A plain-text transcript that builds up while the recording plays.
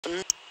So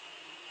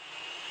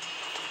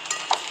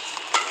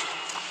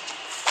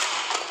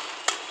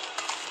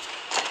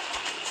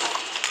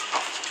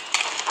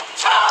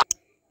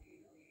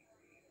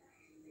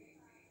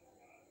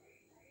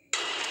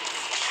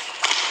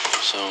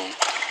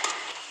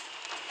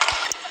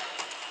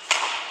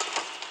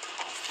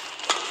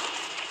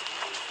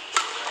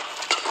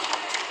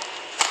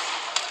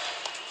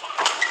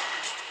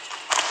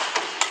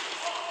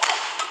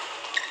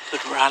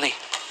good rally,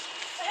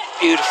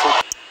 beautiful.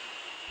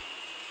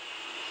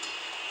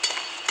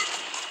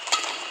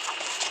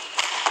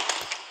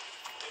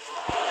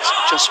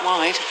 Just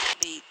wide.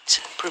 Beat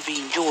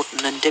Praveen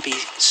Jordan and Debbie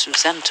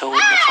Susanto in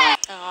the final.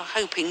 Are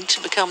hoping to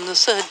become the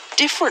third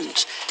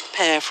different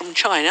pair from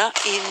China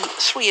in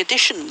 3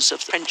 editions of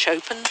the French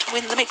Open to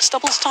win the mixed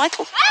doubles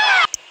title.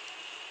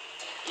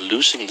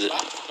 Losing it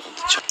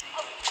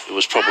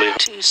was probably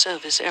 2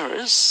 service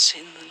errors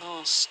in the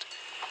last.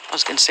 I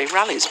was going to say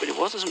rallies, but it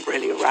wasn't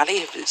really a rally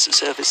if it's a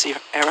service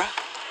error.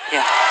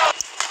 Yeah.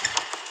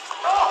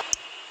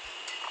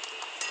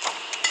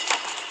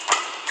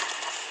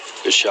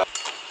 good shot.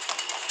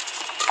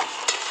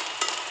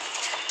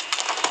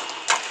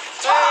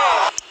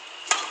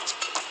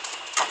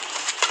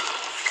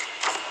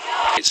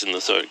 It's in the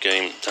 3rd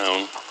game,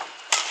 down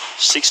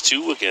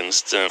 6-2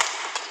 against the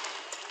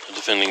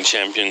defending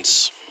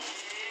champions.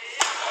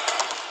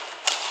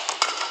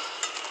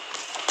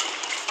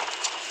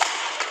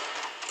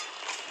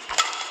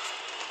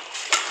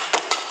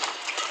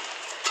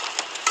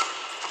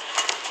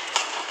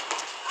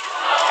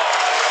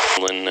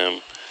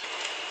 When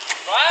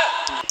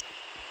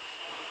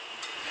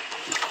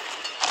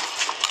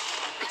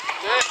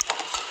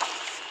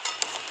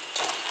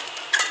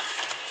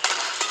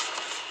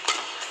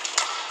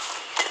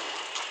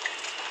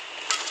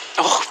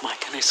Oh my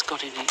goodness,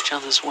 got in each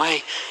other's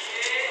way.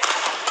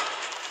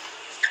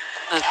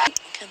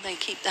 Can they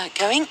keep that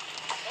going?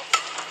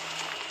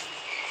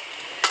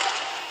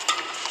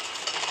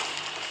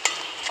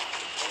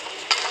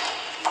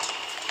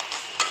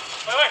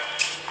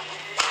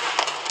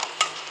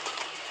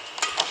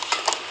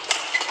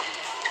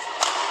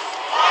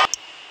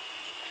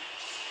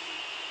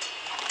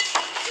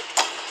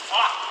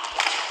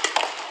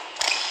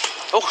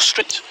 oh,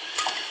 straight.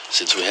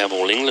 Since we have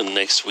All England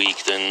next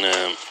week,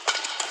 then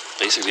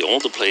basically all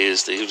the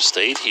players, they have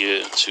stayed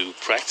here to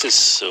practice,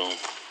 so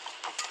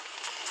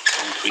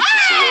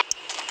increases the work.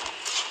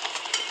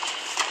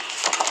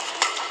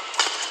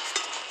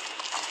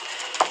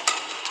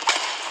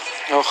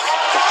 Oh,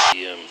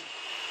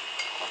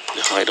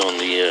 The height on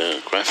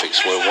the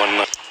graphics were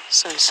 1.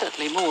 so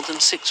certainly more than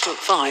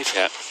 6'5".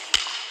 Yeah.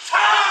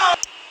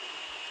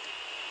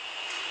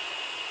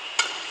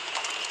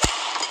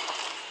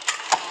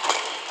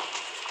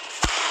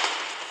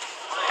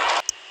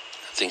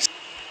 I think.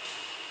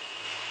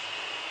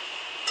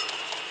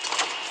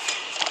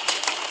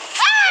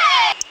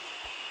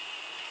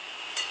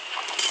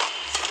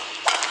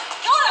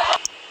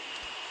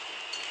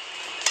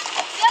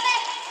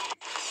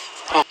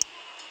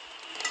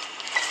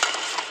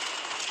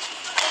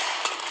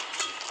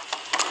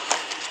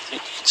 You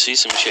can see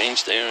some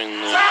change there in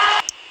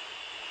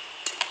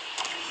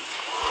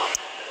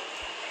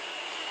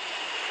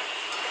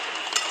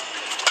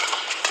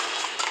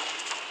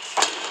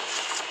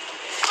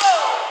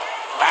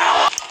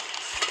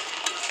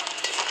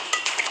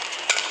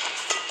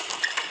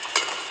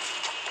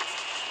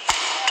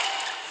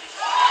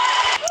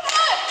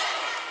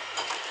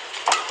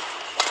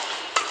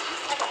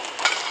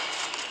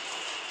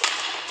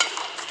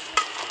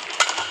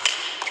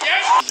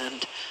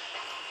and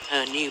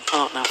her new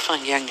partner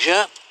Feng.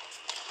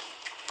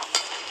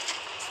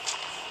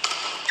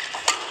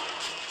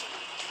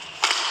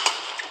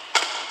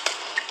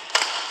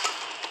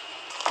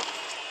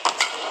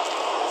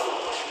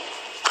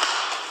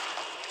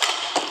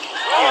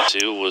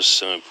 Two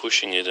was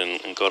pushing it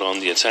and got on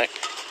the attack.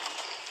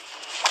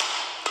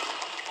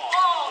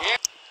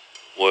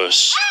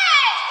 Worse.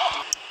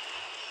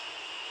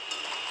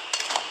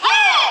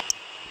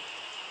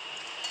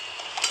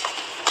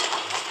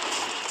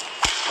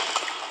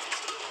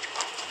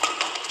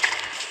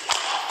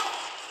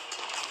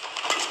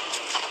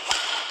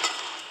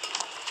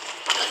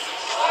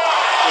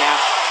 Yeah,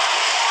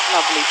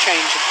 lovely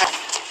change of pace.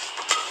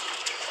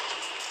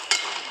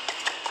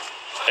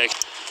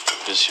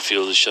 Because you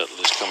feel the shuttle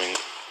is coming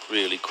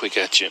really quick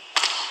at you.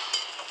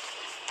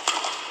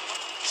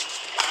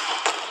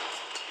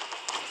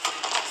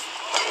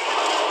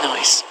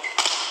 Nice.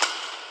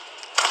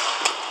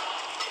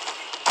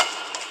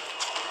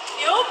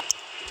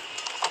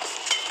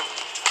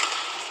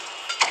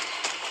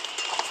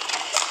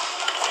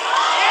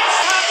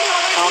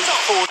 Can't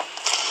afford.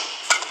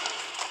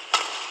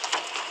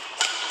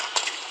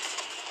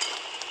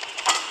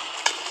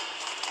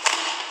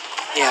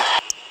 Yeah.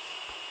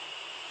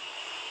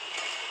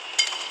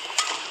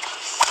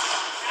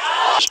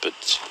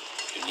 But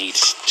you need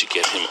to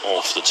get him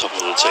off the top of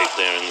the tape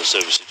there in the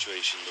service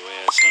situation, the way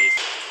I see it.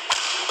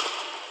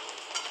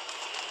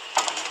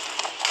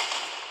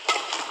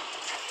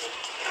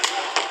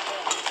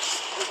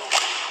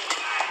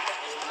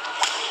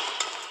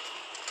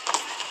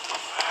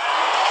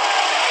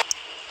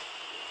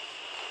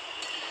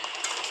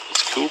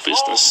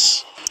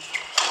 business.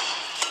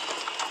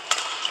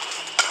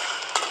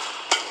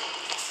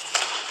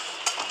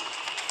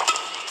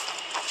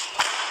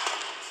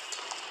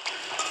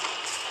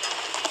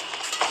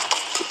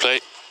 Good play.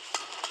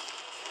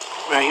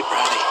 Great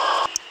rally.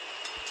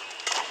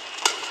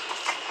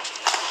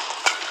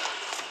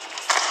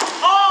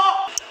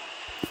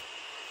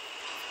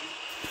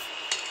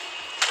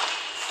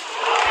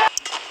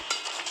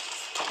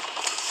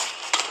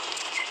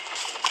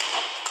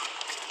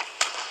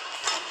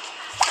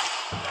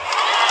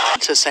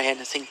 To say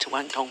anything to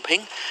Wang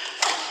Dongping.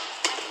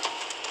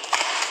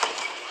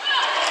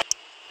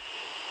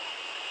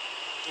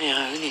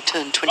 Yeah, only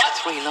turned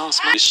 23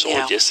 last month. We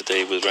saw it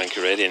yesterday with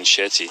Rankiretti and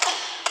Chae.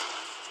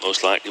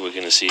 Most likely we're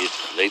going to see it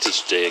later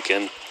today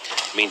again.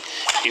 I mean,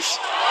 if...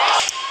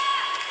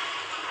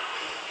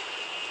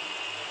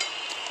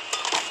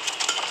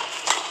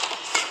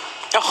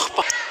 Oh,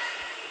 but...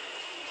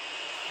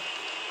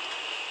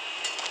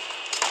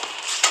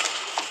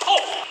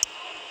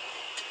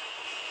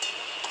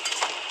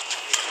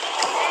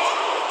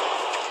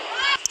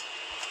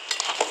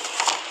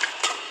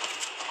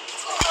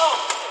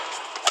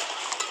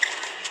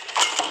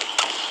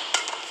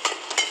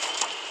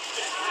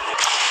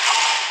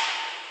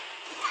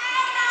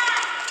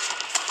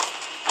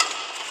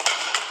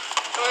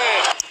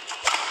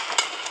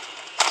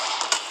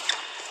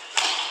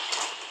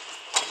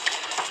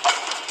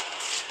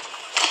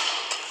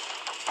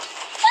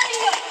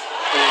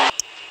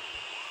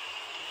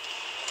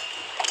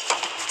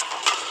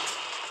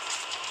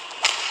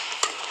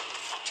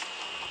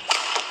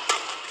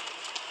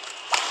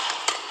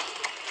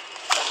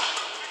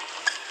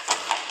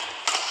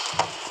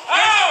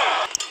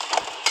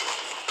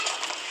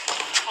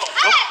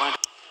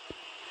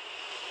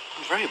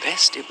 very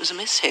best, it was a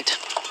miss hit.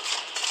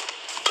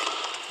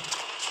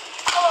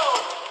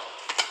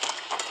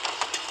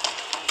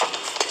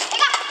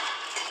 Yeah.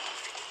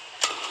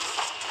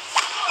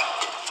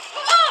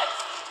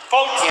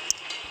 Oh.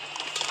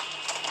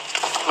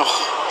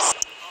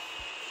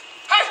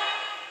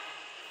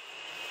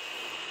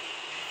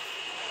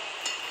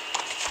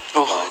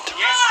 Oh.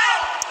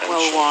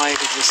 Well wide of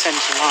the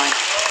centre line.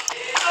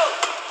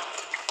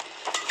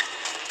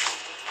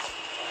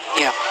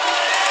 Yeah.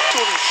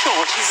 Jordan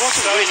shot, he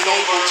wasn't really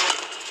able to.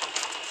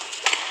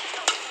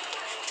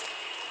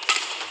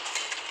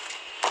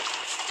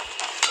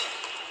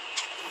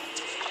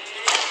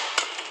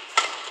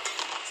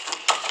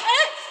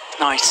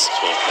 Nice.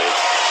 Well played.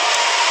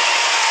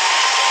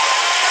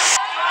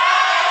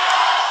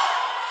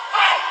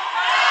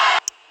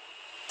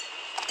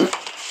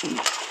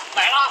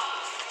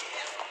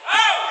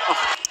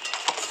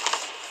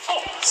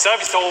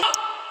 Service all.